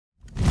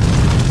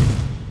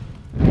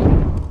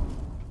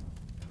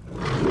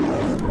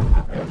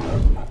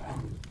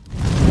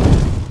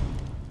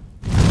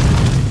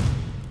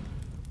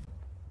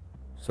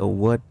So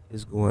what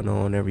is going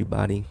on,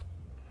 everybody?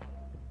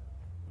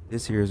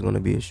 This here is going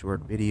to be a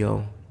short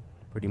video,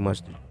 pretty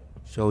much to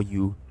show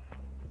you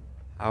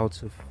how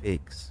to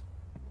fix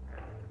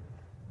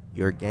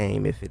your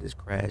game if it is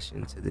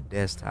crashing to the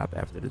desktop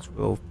after the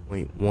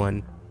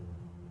 12.1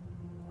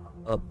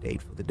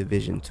 update for the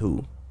Division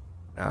 2.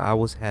 Now, I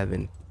was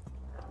having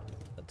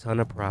a ton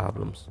of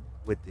problems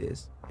with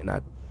this, and I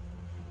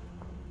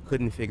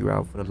couldn't figure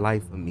out for the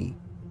life of me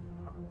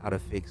how to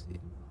fix it.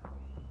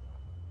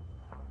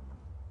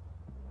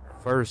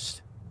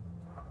 First,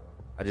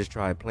 I just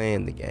tried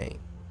playing the game.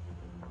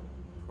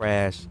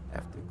 Crash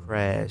after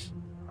crash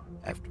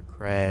after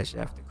crash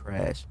after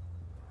crash.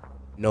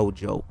 No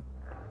joke.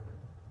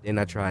 Then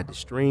I tried to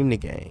stream the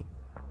game.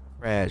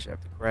 Crash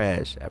after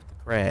crash after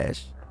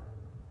crash.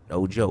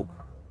 No joke.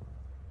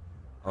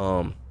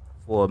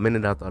 For a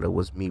minute I thought it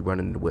was me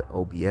running with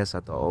OBS.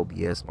 I thought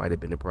OBS might have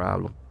been the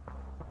problem.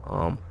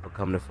 But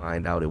come to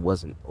find out it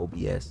wasn't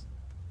OBS.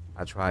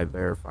 I tried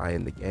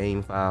verifying the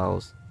game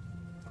files.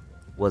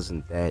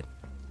 Wasn't that.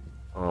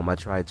 I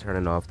tried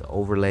turning off the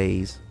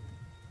overlays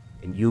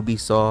in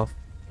Ubisoft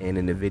and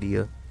in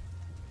NVIDIA.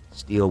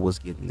 Still was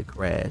getting the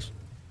crash.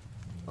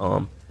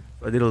 So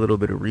I did a little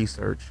bit of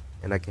research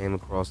and I came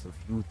across a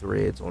few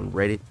threads on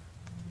Reddit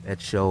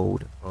that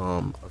showed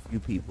a few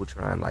people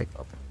trying like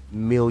a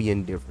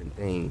million different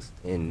things,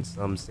 and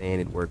some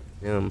saying it worked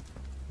for them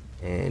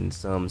and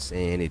some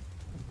saying it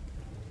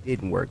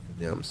didn't work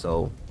for them.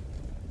 So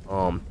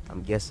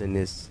I'm guessing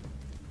this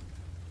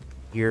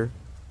here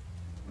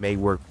may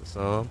work for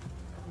some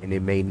and it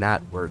may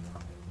not work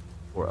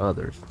for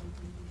others.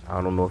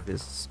 I don't know if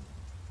this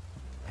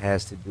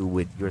has to do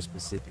with your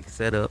specific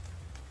setup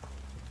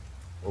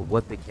or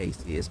what the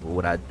case is, but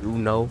what I do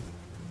know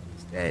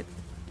is that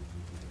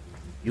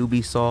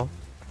Ubisoft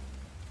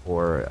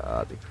or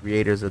the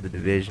creators of the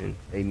Division,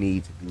 they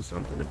need to do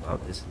something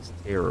about this. It's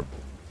terrible.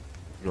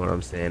 You know what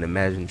I'm saying?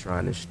 Imagine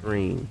trying to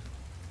stream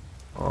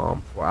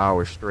for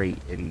hours straight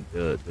and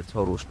the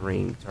total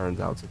stream turns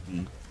out to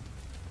be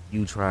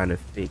you trying to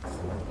fix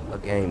a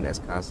game that's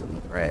constantly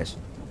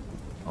crashing.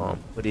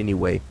 But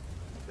anyway,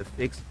 the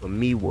fix for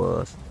me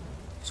was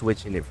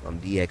switching it from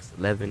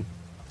DX11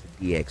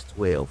 to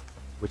DX12,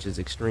 which is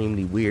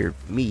extremely weird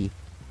for me,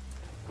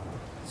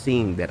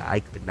 seeing that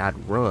I could not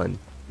run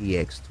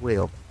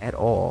DX12 at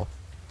all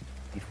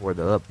before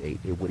the update.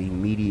 It would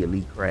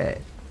immediately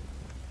crash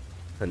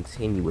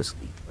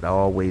continuously, but I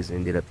always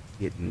ended up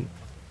getting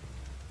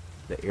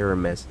the error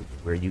message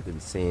where you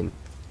can send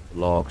the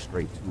log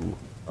straight to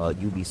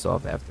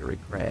Ubisoft after it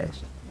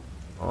crashed.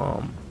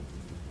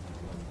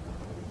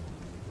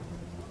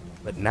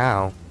 But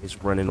now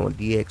it's running on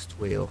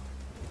DX12,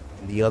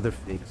 and the other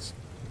fix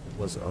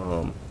was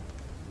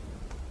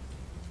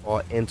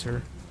alt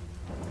enter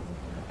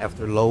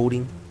after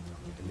loading,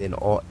 and then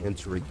alt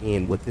enter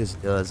again. What this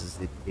does is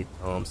it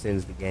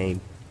sends the game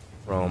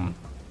from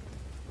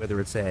whether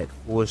it's at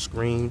full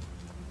screen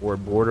or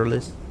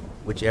borderless,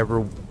 whichever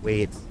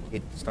way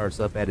it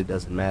starts up at, it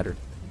doesn't matter.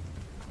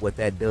 What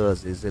that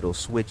does is it'll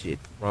switch it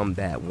from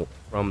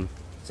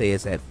say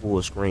it's at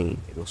full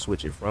screen, it'll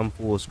switch it from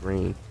full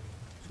screen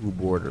to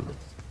borderless.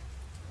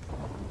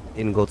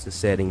 Then go to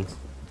settings,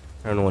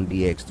 turn on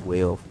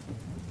DX12.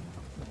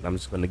 And I'm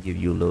just going to give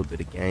you a little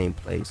bit of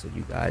gameplay so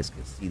you guys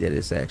can see that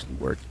it's actually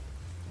working.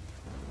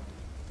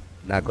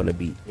 Not going to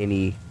be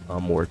any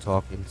more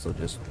talking, so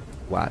just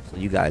watch so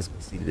you guys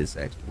can see that it's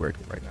actually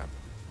working right now.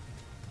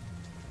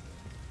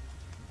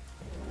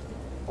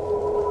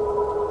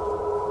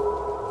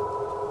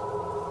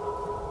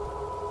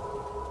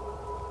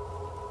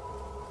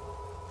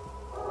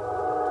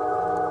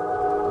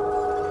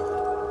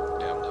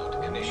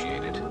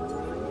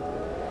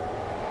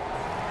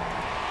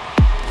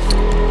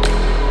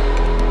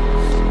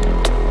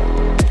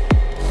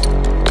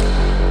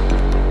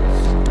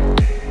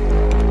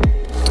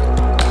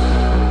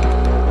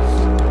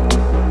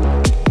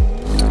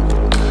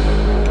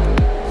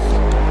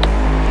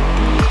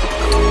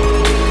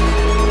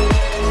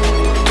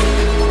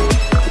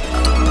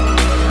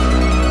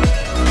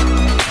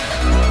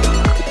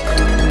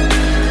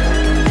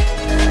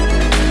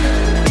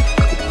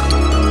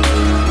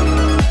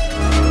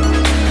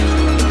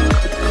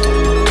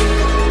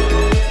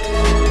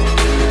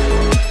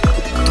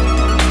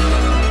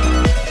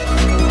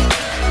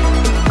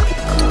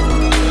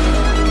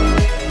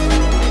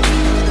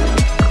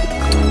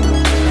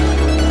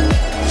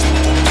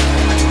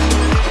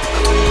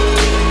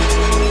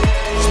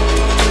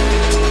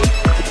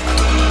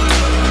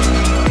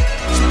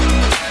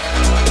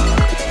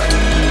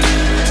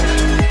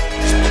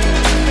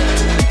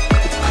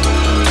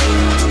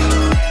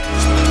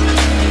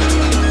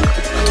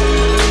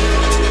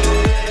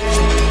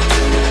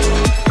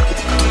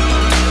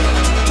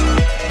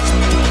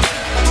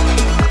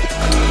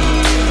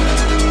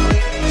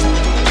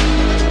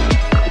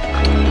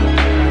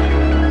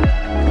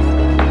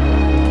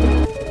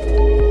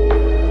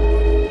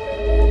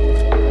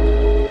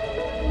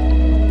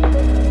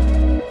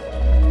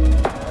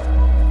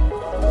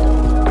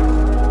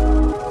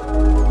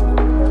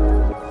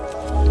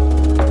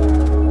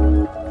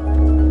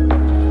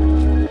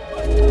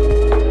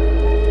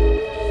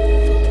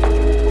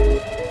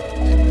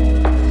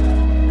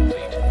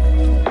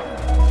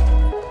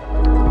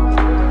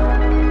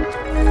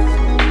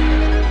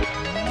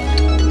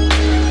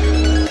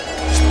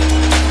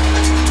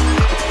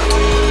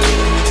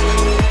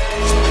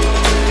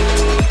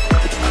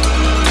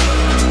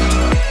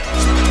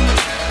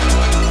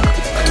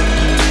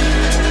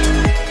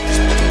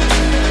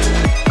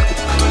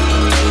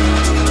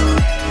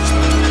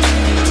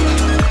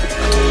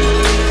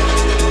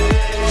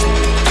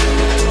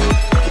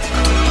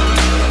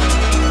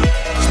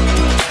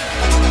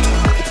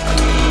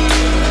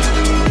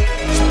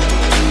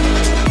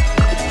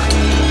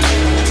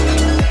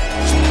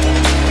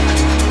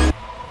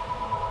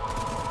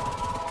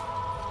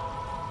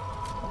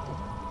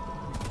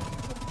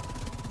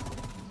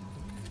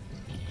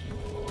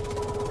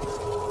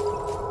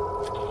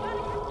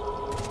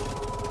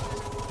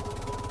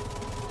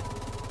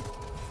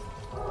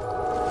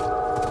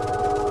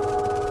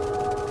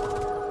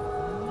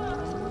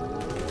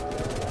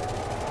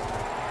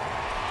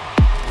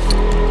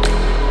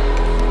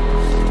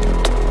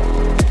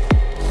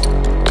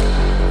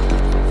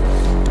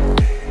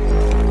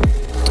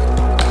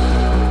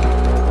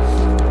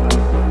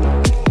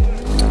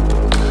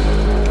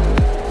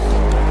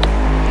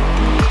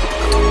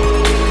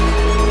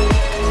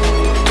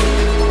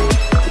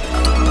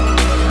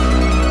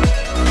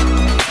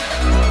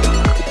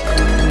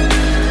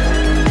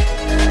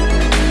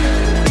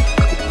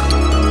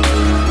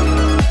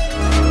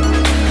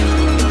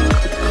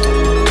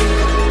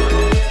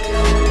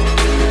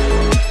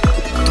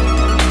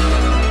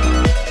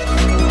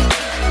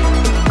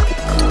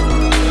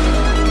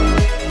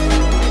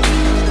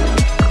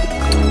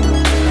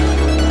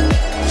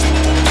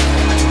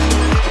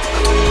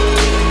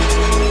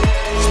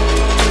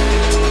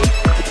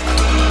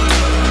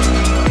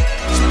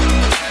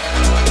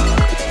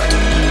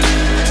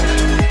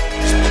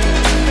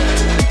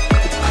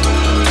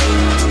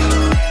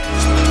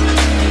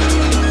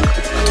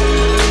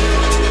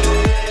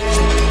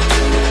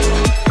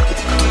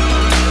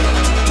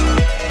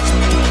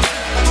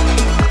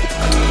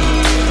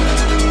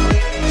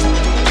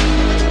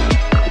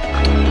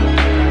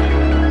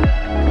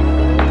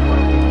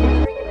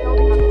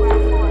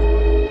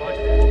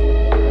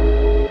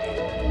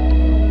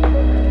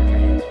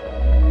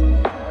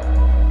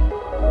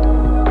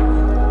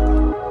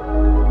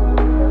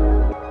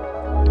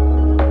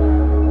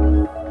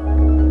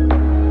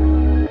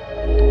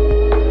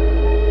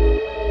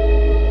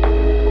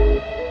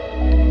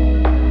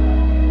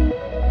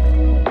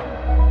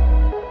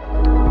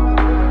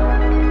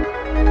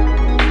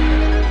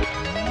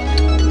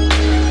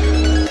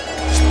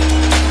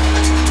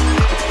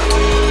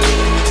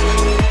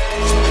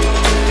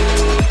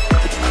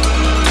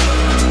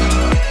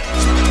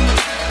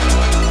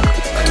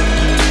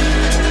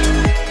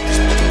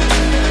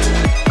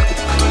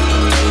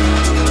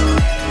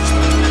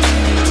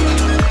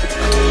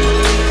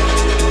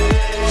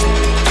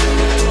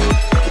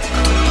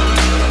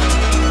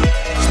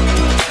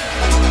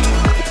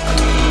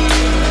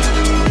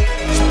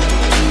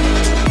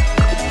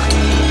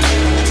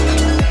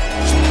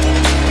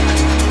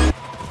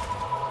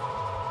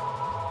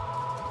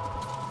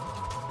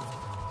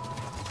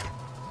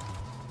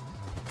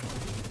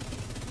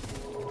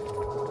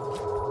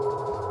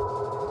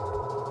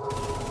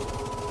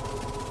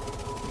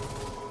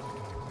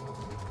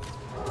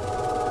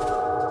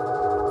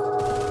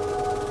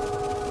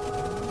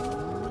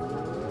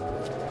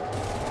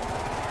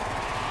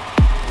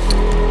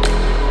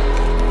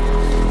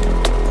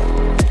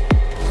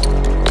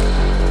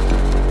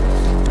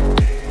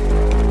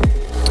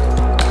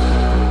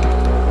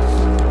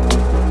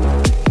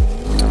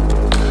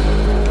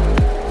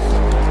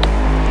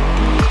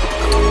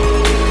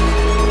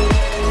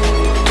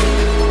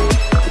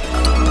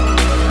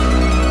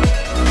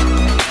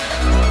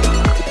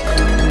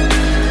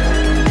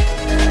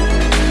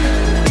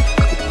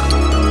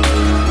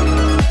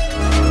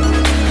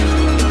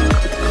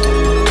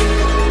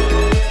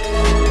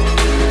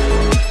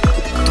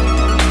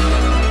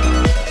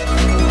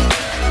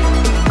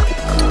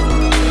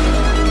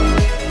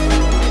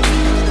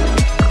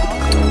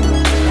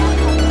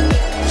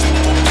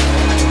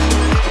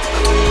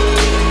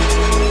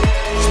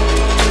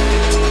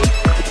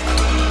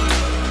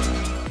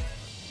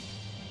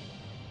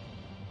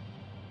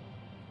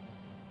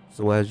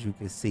 So as you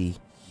can see,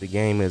 the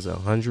game is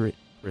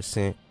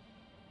 100%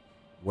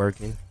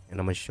 working, and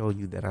I'm gonna show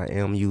you that I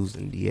am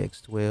using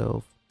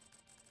DX12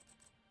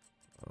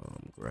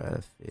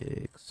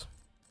 graphics.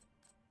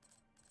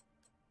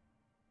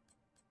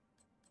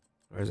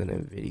 Where's it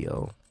in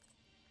video?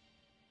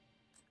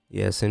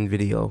 Yes, in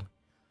video.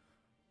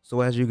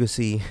 So as you can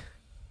see,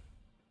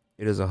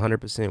 it is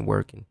 100%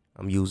 working.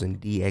 I'm using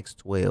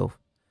DX12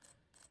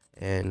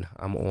 and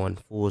I'm on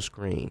full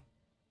screen.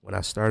 When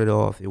I started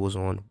off, it was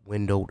on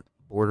windowed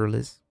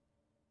borderless.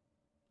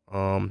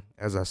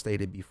 As I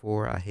stated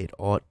before, I hit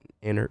Alt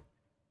Enter.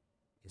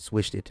 It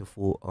switched it to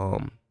full.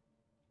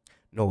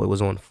 No, it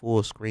was on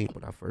full screen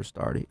when I first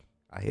started.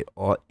 I hit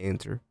Alt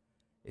Enter.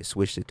 It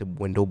switched it to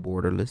window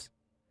borderless.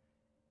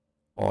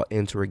 Alt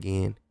Enter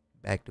again,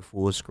 back to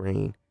full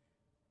screen,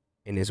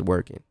 and it's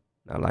working.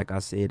 Now, like I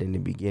said in the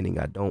beginning,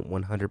 I don't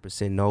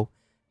 100% know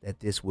that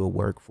this will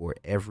work for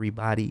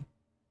everybody.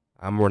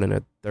 I'm running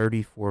a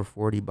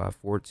 3440 by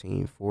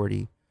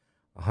 1440,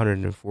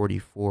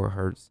 144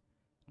 hertz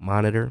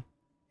monitor,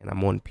 and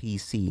I'm on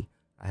PC.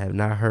 I have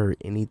not heard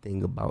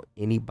anything about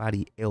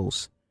anybody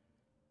else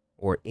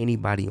or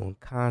anybody on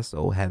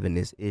console having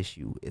this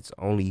issue. It's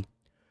only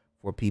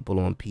for people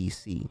on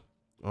PC.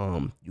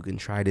 You can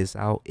try this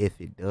out. If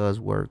it does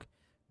work,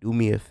 do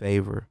me a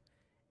favor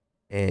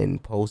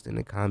and post in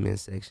the comment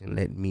section.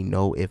 Let me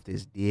know if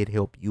this did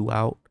help you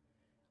out.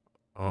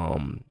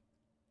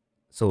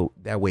 So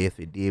that way, if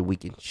it did, we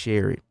can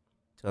share it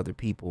to other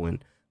people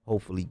and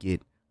hopefully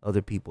get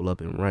other people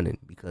up and running.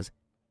 Because,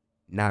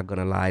 not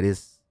gonna lie,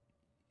 this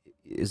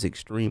is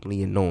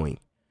extremely annoying.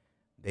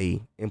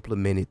 They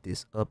implemented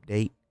this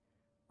update,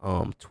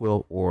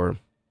 update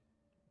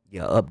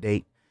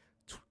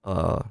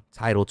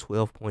title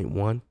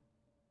 12.1,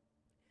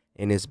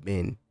 and it's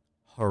been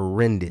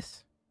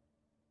horrendous,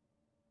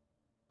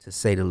 to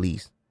say the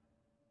least.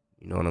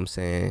 You know what I'm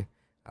saying?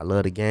 I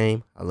love the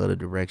game. I love the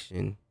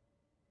direction,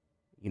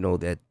 you know,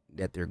 that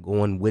they're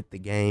going with the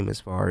game, as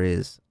far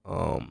as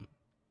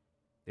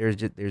there's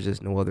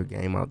just no other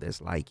game out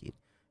that's like it,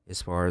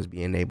 as far as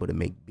being able to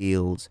make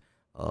builds,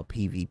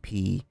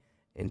 PvP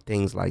and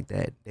things like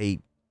that.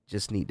 They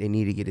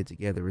need to get it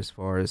together as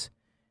far as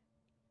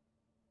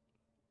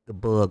the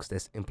bugs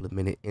that's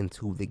implemented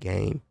into the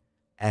game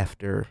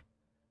after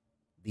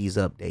these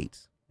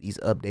updates. These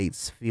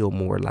updates feel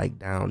more like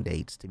down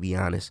dates, to be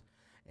honest,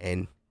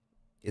 and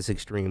it's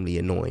extremely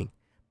annoying.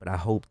 But I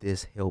hope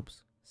this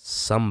helps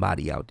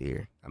somebody out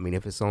there. I mean,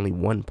 if it's only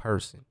one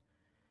person,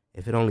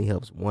 if it only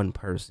helps one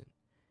person,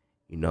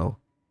 you know,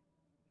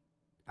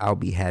 I'll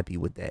be happy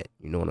with that.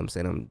 You know what I'm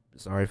saying? I'm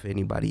sorry for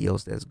anybody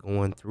else that's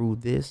going through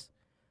this.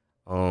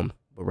 But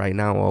right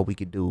now, all we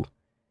could do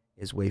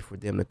is wait for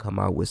them to come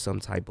out with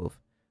some type of,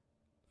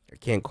 I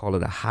can't call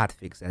it a hot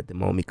fix at the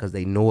moment, because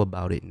they know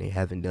about it and they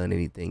haven't done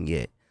anything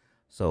yet.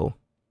 So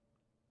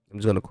I'm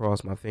just gonna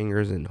cross my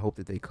fingers and hope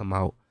that they come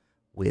out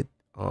with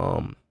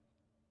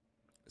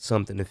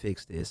something to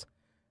fix this.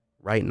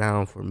 Right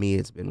now, for me,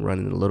 it's been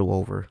running a little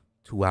over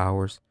 2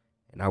 hours,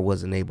 and I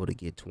wasn't able to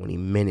get 20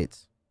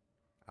 minutes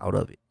out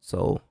of it.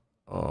 So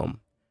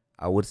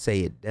I would say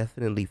it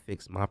definitely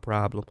fixed my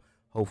problem.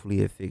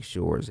 Hopefully it fixed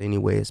yours.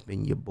 Anyway, it's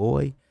been your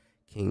boy,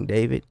 King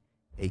David,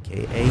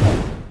 aka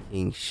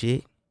King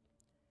Shit.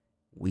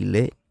 We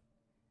lit,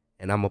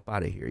 and I'm up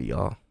out of here,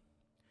 y'all.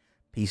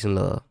 Peace and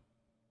love.